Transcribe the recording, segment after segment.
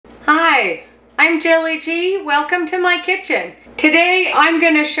Hi, I'm Jilly G. Welcome to my kitchen. Today I'm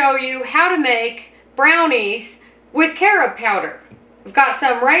going to show you how to make brownies with carob powder. I've got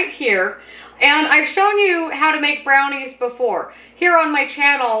some right here, and I've shown you how to make brownies before. Here on my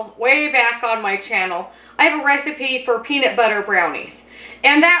channel, way back on my channel, I have a recipe for peanut butter brownies.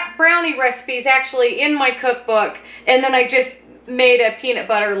 And that brownie recipe is actually in my cookbook, and then I just made a peanut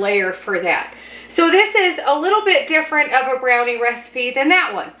butter layer for that. So this is a little bit different of a brownie recipe than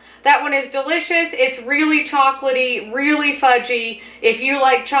that one. That one is delicious. It's really chocolatey, really fudgy. If you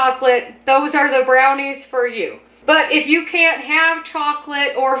like chocolate, those are the brownies for you. But if you can't have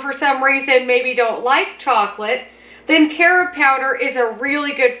chocolate, or for some reason maybe don't like chocolate, then carob powder is a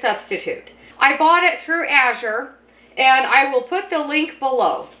really good substitute. I bought it through Azure, and I will put the link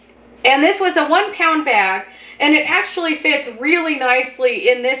below. And this was a 1 pound bag, and it actually fits really nicely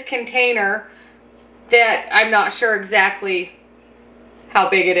in this container that I'm not sure exactly how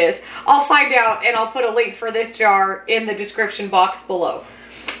big it is. I'll find out, and I'll put a link for this jar in the description box below.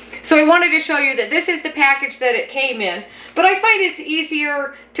 So I wanted to show you that this is the package that it came in, but I find it's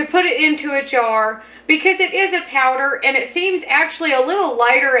easier to put it into a jar because it is a powder, and it seems actually a little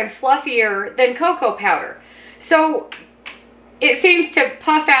lighter and fluffier than cocoa powder. So it seems to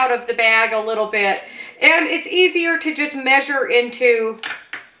puff out of the bag a little bit, and it's easier to just measure into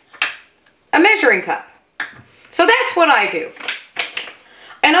a measuring cup. So that's what I do.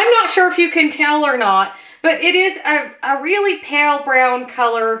 And I'm not sure if you can tell or not, but it is a really pale brown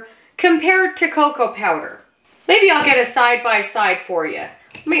color compared to cocoa powder. Maybe I'll get a side-by-side for you.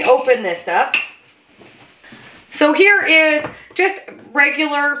 Let me open this up. So here is just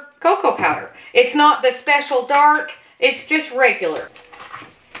regular cocoa powder. It's not the special dark, it's just regular.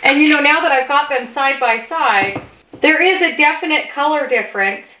 And you know, now that I've got them side by side, there is a definite color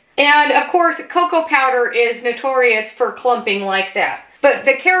difference. And of course, cocoa powder is notorious for clumping like that. But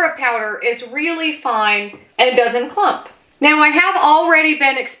the carob powder is really fine and doesn't clump. Now, I have already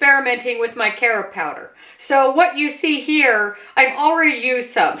been experimenting with my carob powder. So what you see here, I've already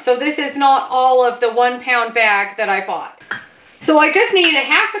used some. So this is not all of the 1 pound bag that I bought. So I just need a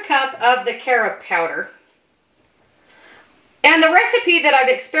half a cup of the carob powder. And the recipe that I've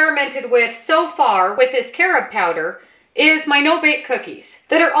experimented with so far with this carob powder is my no-bake cookies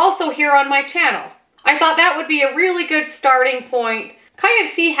that are also here on my channel. I thought that would be a really good starting point, kind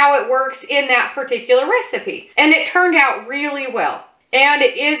of see how it works in that particular recipe. And it turned out really well, and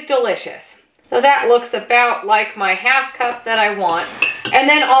it is delicious. So that looks about like my half cup that I want. And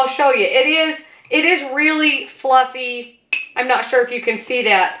then I'll show you, it is really fluffy. I'm not sure if you can see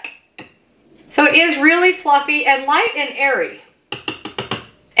that. So it is really fluffy and light and airy.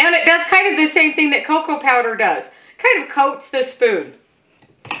 And it does kind of the same thing that cocoa powder does. Kind of coats the spoon.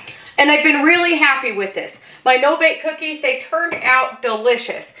 And I've been really happy with this. My no-bake cookies, they turned out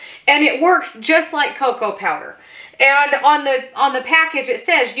delicious. And it works just like cocoa powder. And on the package it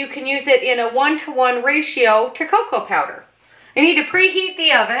says you can use it in a 1-to-1 ratio to cocoa powder. I need to preheat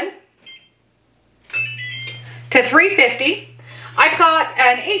the oven to 350. I've got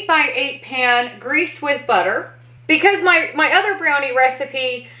an 8x8 pan greased with butter. Because my other brownie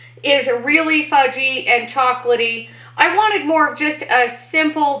recipe is really fudgy and chocolatey, I wanted more of just a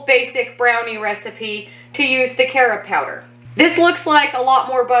simple basic brownie recipe to use the carob powder. This looks like a lot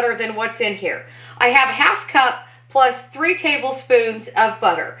more butter than what's in here. I have half cup plus 3 tablespoons of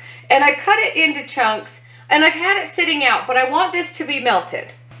butter, and I cut it into chunks, and I've had it sitting out, but I want this to be melted.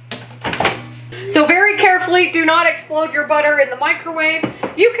 So very carefully, do not explode your butter in the microwave.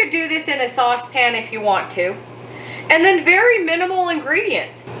 You could do this in a saucepan if you want to. And then very minimal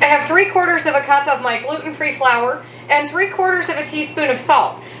ingredients. I have 3/4 of a cup of my gluten-free flour and 3/4 of a teaspoon of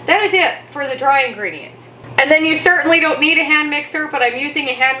salt. That is it for the dry ingredients. And then you certainly don't need a hand mixer, but I'm using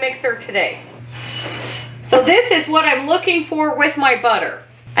a hand mixer today. So this is what I'm looking for with my butter.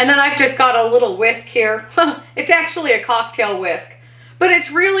 And then I've just got a little whisk here. It's actually a cocktail whisk. But it's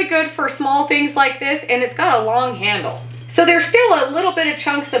really good for small things like this, and it's got a long handle. So there's still a little bit of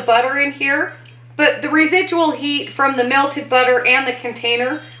chunks of butter in here, but the residual heat from the melted butter and the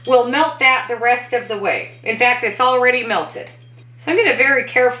container will melt that the rest of the way. In fact, it's already melted. So I'm going to very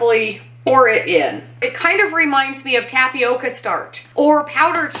carefully pour it in. It kind of reminds me of tapioca starch or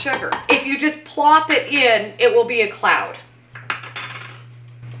powdered sugar. If you just plop it in, it will be a cloud.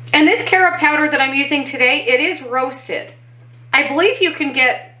 And this carob powder that I'm using today, it is roasted. I believe you can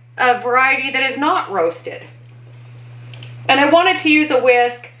get a variety that is not roasted. And I wanted to use a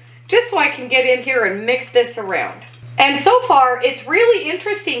whisk just so I can get in here and mix this around. And so far, it's really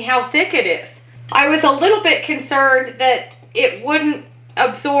interesting how thick it is. I was a little bit concerned that it wouldn't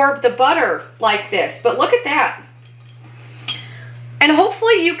absorb the butter like this, but look at that. And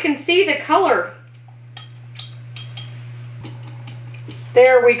hopefully you can see the color.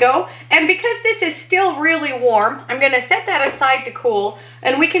 There we go. And because this is still really warm, I'm going to set that aside to cool,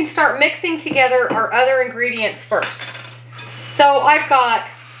 and we can start mixing together our other ingredients first. So I've got,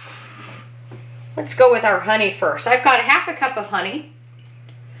 let's go with our honey first. I've got 1/2 cup of honey.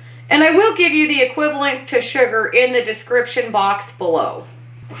 And I will give you the equivalents to sugar in the description box below.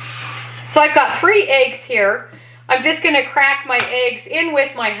 So I've got 3 eggs here. I'm just going to crack my eggs in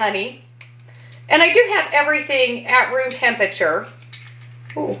with my honey. And I do have everything at room temperature.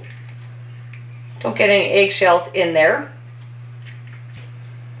 Ooh. Don't get any eggshells in there.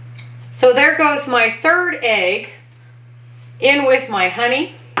 So there goes my 3rd egg in with my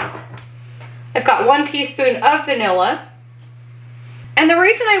honey. I've got 1 teaspoon of vanilla. And the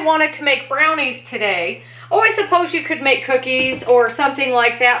reason I wanted to make brownies today, I suppose you could make cookies or something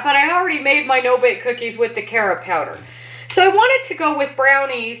like that, but I already made my no-bake cookies with the Carob powder. So I wanted to go with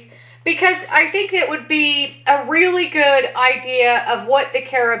brownies because I think it would be a really good idea of what the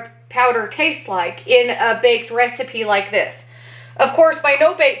Carob powder tastes like in a baked recipe like this. Of course, my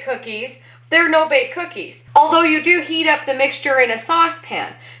no-bake cookies, they're no-bake cookies, although you do heat up the mixture in a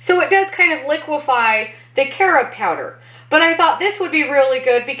saucepan. So it does kind of liquefy the Carob powder. But I thought this would be really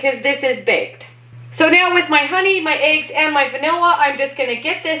good because this is baked. So now with my honey, my eggs, and my vanilla, I'm just going to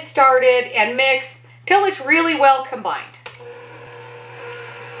get this started and mix till it's really well combined.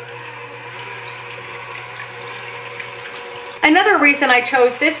 Another reason I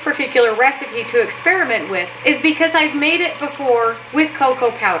chose this particular recipe to experiment with is because I've made it before with cocoa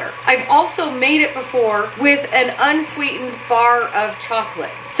powder. I've also made it before with an unsweetened bar of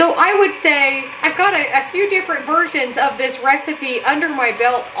chocolate. So I would say I've got a few different versions of this recipe under my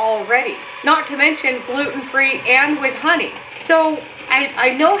belt already, not to mention gluten-free and with honey. So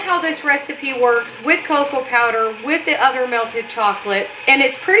I know how this recipe works with cocoa powder, with the other melted chocolate, and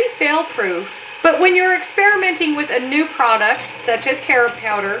it's pretty fail-proof. But when you're experimenting with a new product, such as Carob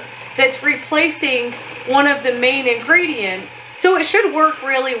powder, that's replacing one of the main ingredients, so it should work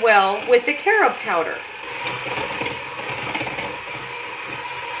really well with the Carob powder.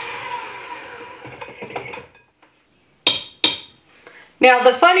 Now,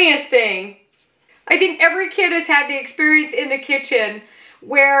 the funniest thing, I think every kid has had the experience in the kitchen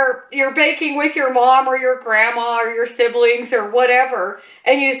where you're baking with your mom or your grandma or your siblings or whatever,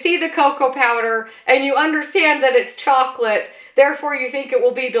 and you see the cocoa powder and you understand that it's chocolate, therefore you think it will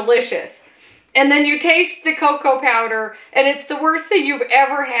be delicious. And then you taste the cocoa powder and it's the worst thing you've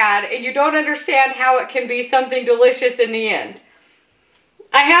ever had, and you don't understand how it can be something delicious in the end.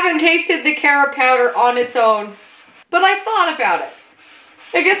 I haven't tasted the Carob powder on its own, but I've thought about it.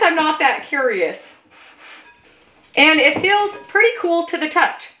 I guess I'm not that curious. And it feels pretty cool to the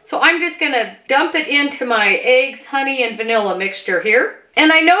touch. So I'm just going to dump it into my eggs, honey, and vanilla mixture here.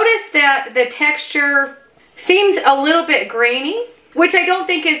 And I noticed that the texture seems a little bit grainy, which I don't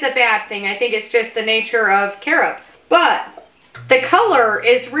think is a bad thing. I think it's just the nature of Carob. But the color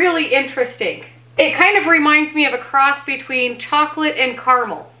is really interesting. It kind of reminds me of a cross between chocolate and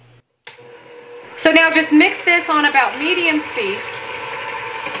caramel. So now just mix this on about medium speed.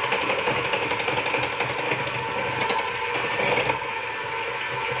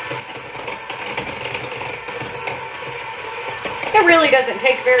 It really doesn't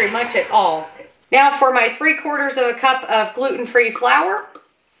take very much at all. Now for my 3/4 cup of gluten-free flour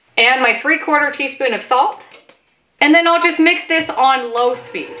and my 3/4 teaspoon of salt. And then I'll just mix this on low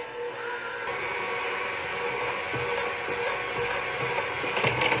speed.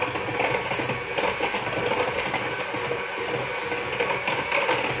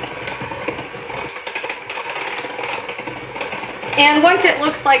 And once it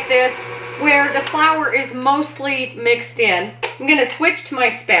looks like this, where the flour is mostly mixed in, I'm going to switch to my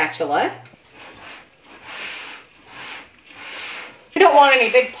spatula. I don't want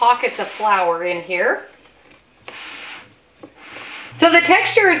any big pockets of flour in here. So the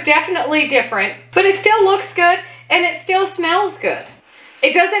texture is definitely different, but it still looks good and it still smells good.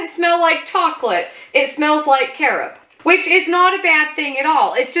 It doesn't smell like chocolate, it smells like carob, which is not a bad thing at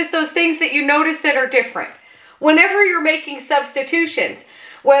all. It's just those things that you notice that are different. Whenever you're making substitutions,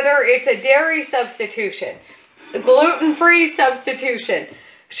 whether it's a dairy substitution, gluten-free substitution,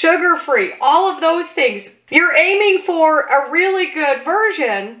 sugar-free, all of those things, you're aiming for a really good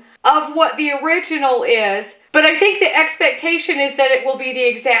version of what the original is, but I think the expectation is that it will be the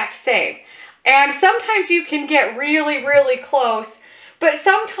exact same. And sometimes you can get really, really close, but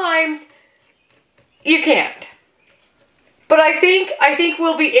sometimes you can't. But I think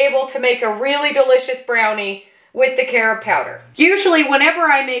we'll be able to make a really delicious brownie with the carob powder. Usually whenever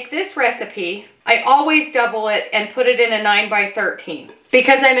I make this recipe, I always double it and put it in a 9 by 13.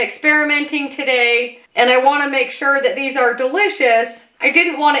 Because I'm experimenting today and I want to make sure that these are delicious, I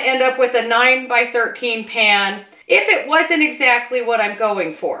didn't want to end up with a 9 by 13 pan if it wasn't exactly what I'm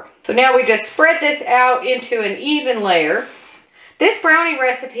going for. So now we just spread this out into an even layer. This brownie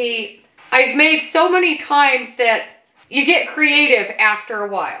recipe I've made so many times that you get creative after a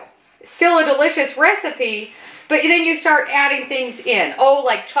while. It's still a delicious recipe, but then you start adding things in. Oh,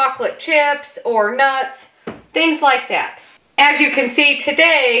 like chocolate chips or nuts, things like that. As you can see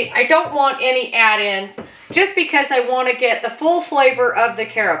today, I don't want any add-ins just because I want to get the full flavor of the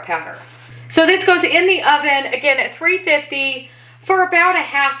carob powder. So this goes in the oven, again at 350 for about a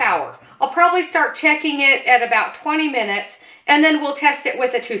half hour. I'll probably start checking it at about 20 minutes and then we'll test it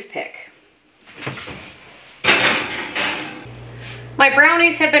with a toothpick. My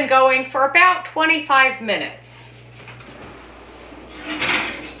brownies have been going for about 25 minutes.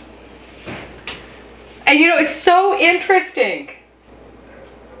 And you know, it's so interesting.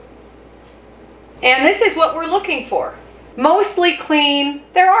 And this is what we're looking for. Mostly clean.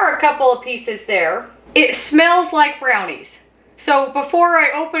 There are a couple of pieces there. It smells like brownies. So before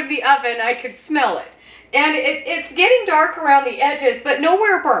I opened the oven, I could smell it. And it's getting dark around the edges, but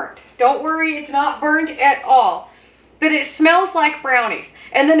nowhere burnt. Don't worry, it's not burned at all. But it smells like brownies.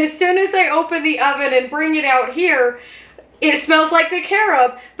 And then as soon as I open the oven and bring it out here, it smells like the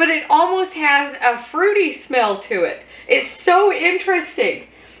carob, but it almost has a fruity smell to it. It's so interesting.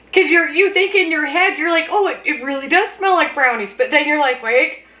 Because you think in your head, you're like, oh, it really does smell like brownies. But then you're like,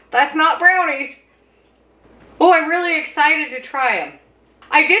 wait, that's not brownies. Oh, I'm really excited to try them.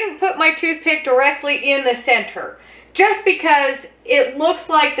 I didn't put my toothpick directly in the center, just because it looks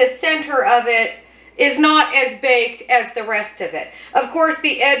like the center of it is not as baked as the rest of it. Of course,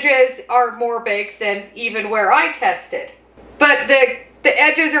 the edges are more baked than even where I tested. But the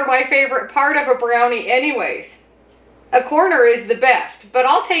edges are my favorite part of a brownie anyways. A corner is the best, but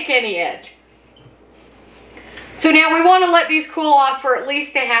I'll take any edge. So now we want to let these cool off for at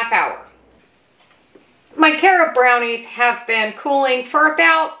least a half hour. My carob brownies have been cooling for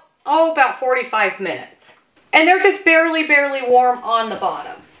about 45 minutes. And they're just barely warm on the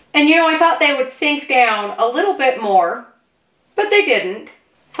bottom. And you know, I thought they would sink down a little bit more, but they didn't.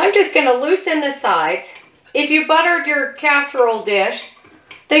 So I'm just going to loosen the sides. If you buttered your casserole dish,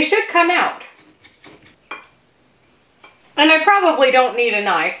 they should come out. And I probably don't need a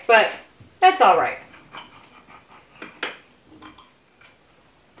knife, but that's all right.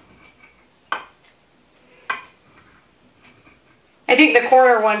 I think the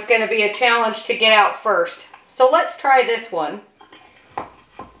corner one's going to be a challenge to get out first. So let's try this one.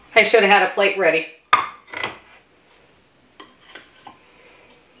 I should have had a plate ready.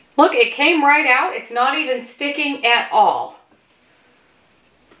 Look, it came right out. It's not even sticking at all.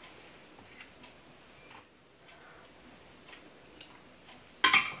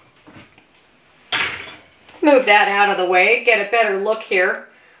 Let's move that out of the way, get a better look here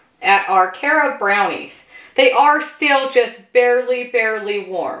at our carob brownies. They are still just barely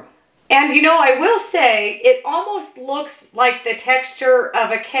warm. And you know, I will say, it almost looks like the texture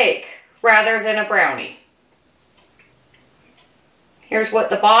of a cake rather than a brownie. Here's what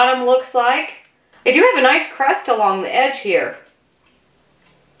the bottom looks like. I do have a nice crust along the edge here.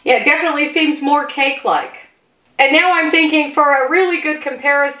 Yeah, it definitely seems more cake-like. And now I'm thinking, for a really good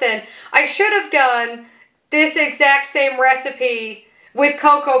comparison, I should have done this exact same recipe with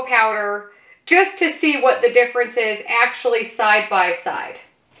cocoa powder just to see what the difference is actually side by side.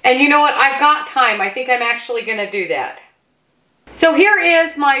 And you know what? I've got time. I think I'm actually going to do that. So here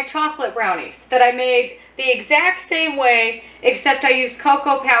is my chocolate brownies that I made the exact same way, except I used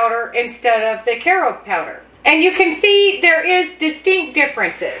cocoa powder instead of the carob powder. And you can see there is distinct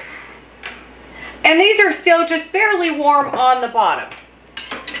differences. And these are still just barely warm on the bottom.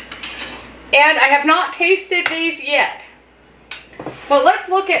 And I have not tasted these yet. But let's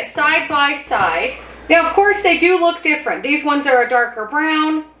look at side by side. Now, of course, they do look different. These ones are a darker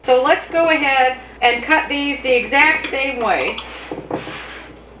brown. So let's go ahead and cut these the exact same way.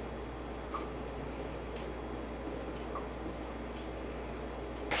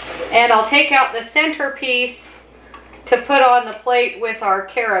 And I'll take out the centerpiece to put on the plate with our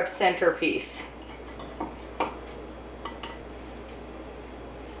carob centerpiece.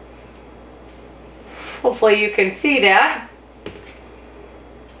 Hopefully you can see that.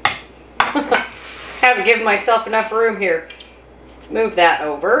 Haven't given myself enough room here. Let's move that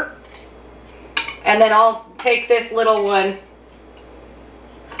over. And then I'll take this little one.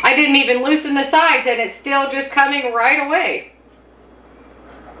 I didn't even loosen the sides and it's still just coming right away.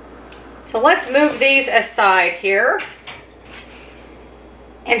 So let's move these aside here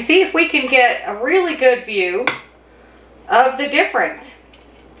and see if we can get a really good view of the difference.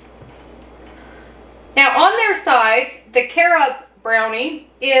 Now on their sides, the Carob brownie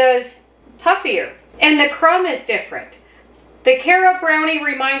is puffier and the crumb is different. The Carob brownie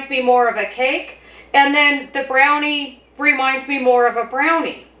reminds me more of a cake, and then the brownie reminds me more of a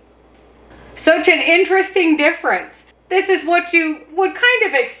brownie. Such an interesting difference. This is what you would kind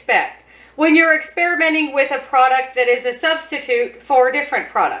of expect when you're experimenting with a product that is a substitute for a different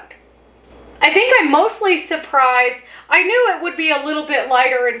product. I think I'm mostly surprised. I knew it would be a little bit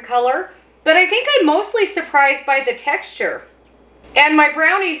lighter in color, but I think I'm mostly surprised by the texture. And my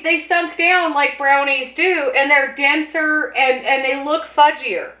brownies, they sunk down like brownies do, and they're denser and they look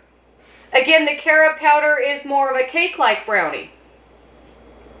fudgier. Again, the Carob powder is more of a cake-like brownie.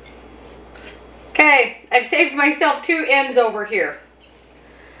 Okay, I've saved myself 2 ends over here.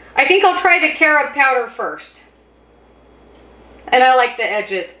 I think I'll try the Carob powder first. And I like the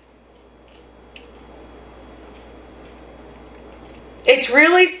edges. It's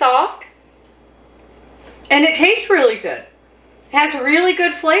really soft. And it tastes really good. It has really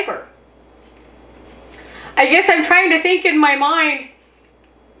good flavor. I guess I'm trying to think in my mind,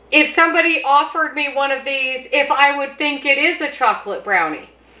 if somebody offered me one of these, if I would think it is a chocolate brownie.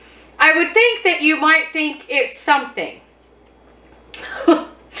 I would think that you might think it's something.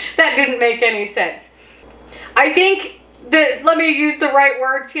 That didn't make any sense. I think that, let me use the right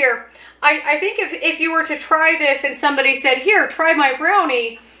words here. I think if you were to try this and somebody said, here, try my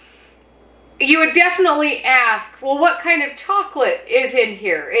brownie, you would definitely ask, well, what kind of chocolate is in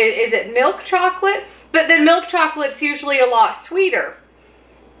here? Is it milk chocolate? But then milk chocolate's usually a lot sweeter.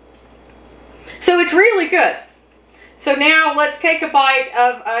 So it's really good. So now let's take a bite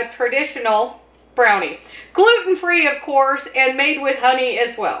of a traditional brownie. Gluten-free, of course, and made with honey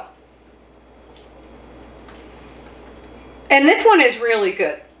as well. And this one is really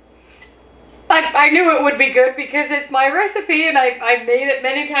good. I knew it would be good because it's my recipe and I've made it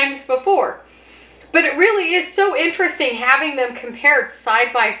many times before. But it really is so interesting having them compared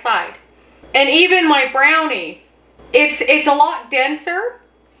side by side. And even my brownie, it's a lot denser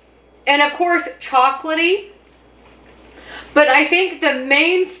and of course chocolatey. But I think the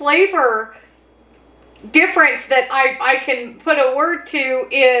main flavor difference that I can put a word to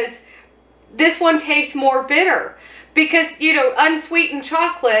is this one tastes more bitter. Because, you know, unsweetened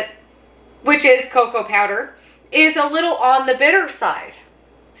chocolate, which is cocoa powder, is a little on the bitter side.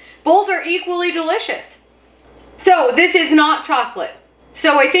 Both are equally delicious. So this is not chocolate.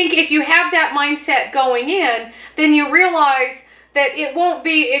 So I think if you have that mindset going in, then you realize that it won't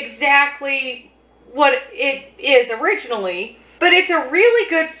be exactly what it is originally, but it's a really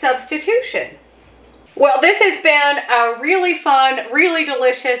good substitution. Well, this has been a really fun, really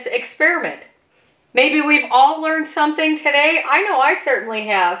delicious experiment. Maybe we've all learned something today. I know I certainly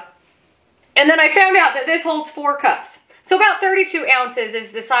have. And then I found out that this holds 4 cups. So about 32 ounces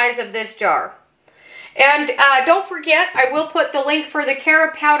is the size of this jar. And don't forget, I will put the link for the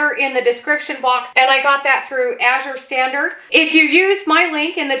Carob powder in the description box. And I got that through Azure Standard. If you use my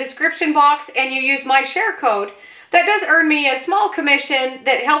link in the description box and you use my share code, that does earn me a small commission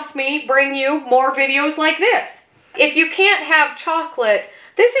that helps me bring you more videos like this. If you can't have chocolate,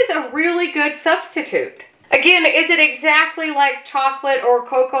 this is a really good substitute. Again, is it exactly like chocolate or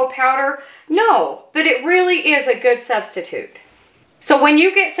cocoa powder? No, but it really is a good substitute. So when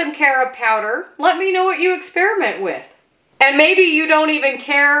you get some Carob powder, let me know what you experiment with. And maybe you don't even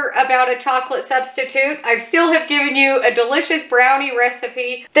care about a chocolate substitute. I still have given you a delicious brownie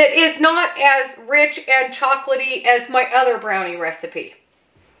recipe that is not as rich and chocolatey as my other brownie recipe.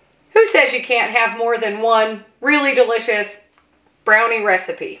 Who says you can't have more than one really delicious brownie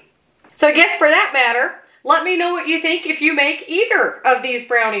recipe? So I guess for that matter, let me know what you think if you make either of these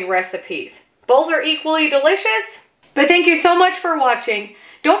brownie recipes. Both are equally delicious, but thank you so much for watching.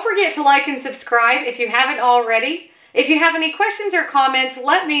 Don't forget to like and subscribe if you haven't already. If you have any questions or comments,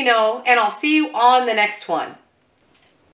 let me know, and I'll see you on the next one.